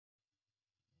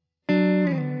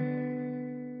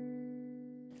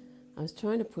I was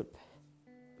trying to put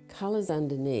colours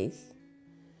underneath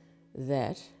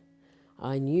that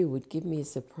I knew would give me a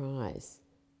surprise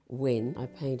when I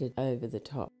painted over the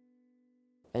top.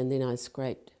 And then I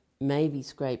maybe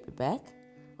scraped back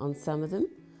on some of them.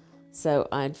 So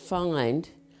I'd find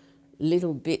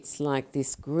little bits like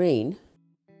this green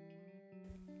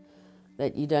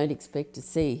that you don't expect to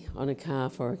see on a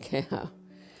calf or a cow,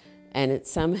 and it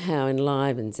somehow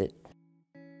enlivens it.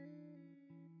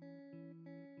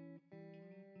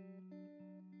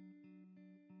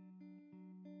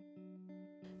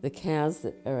 The cows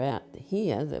that are out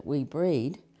here that we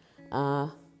breed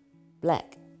are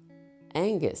black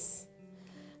Angus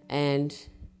and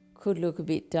could look a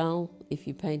bit dull if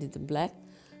you painted them black.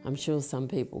 I'm sure some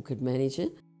people could manage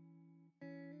it.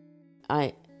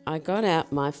 I got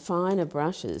out my finer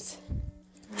brushes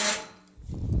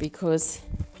because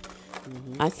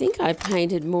I think I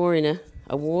painted more in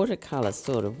a watercolour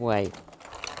sort of way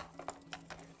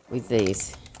with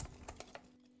these.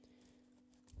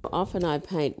 Often I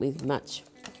paint with much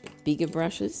bigger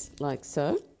brushes, like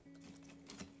so,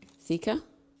 thicker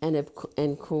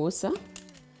and coarser.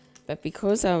 But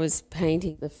because I was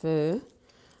painting the fur,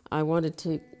 I wanted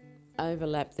to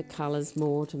overlap the colours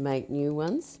more to make new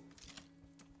ones.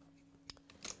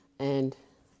 And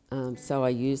so I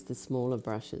used the smaller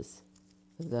brushes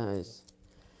for those.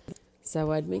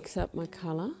 So I'd mix up my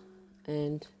colour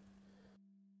and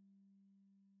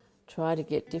try to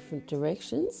get different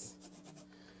directions,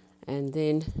 and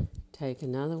then take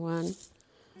another one.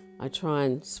 I try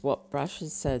and swap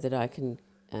brushes so that I can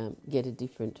get a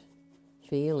different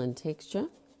feel and texture.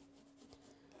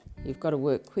 You've got to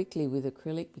work quickly with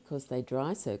acrylic because they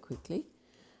dry so quickly,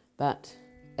 but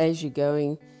as you're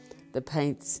going, the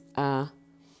paints are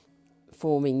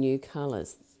forming new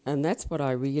colours, and that's what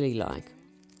I really like,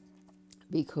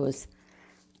 because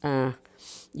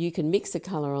you can mix a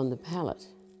colour on the palette,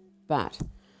 but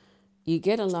you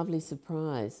get a lovely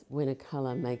surprise when a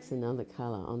colour makes another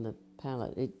colour on the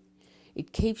palette.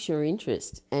 It keeps your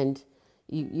interest, and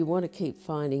you want to keep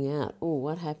finding out, oh,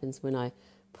 what happens when I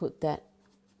put that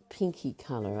pinky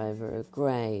colour over a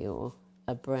grey or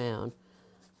a brown?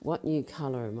 What new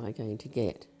colour am I going to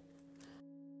get?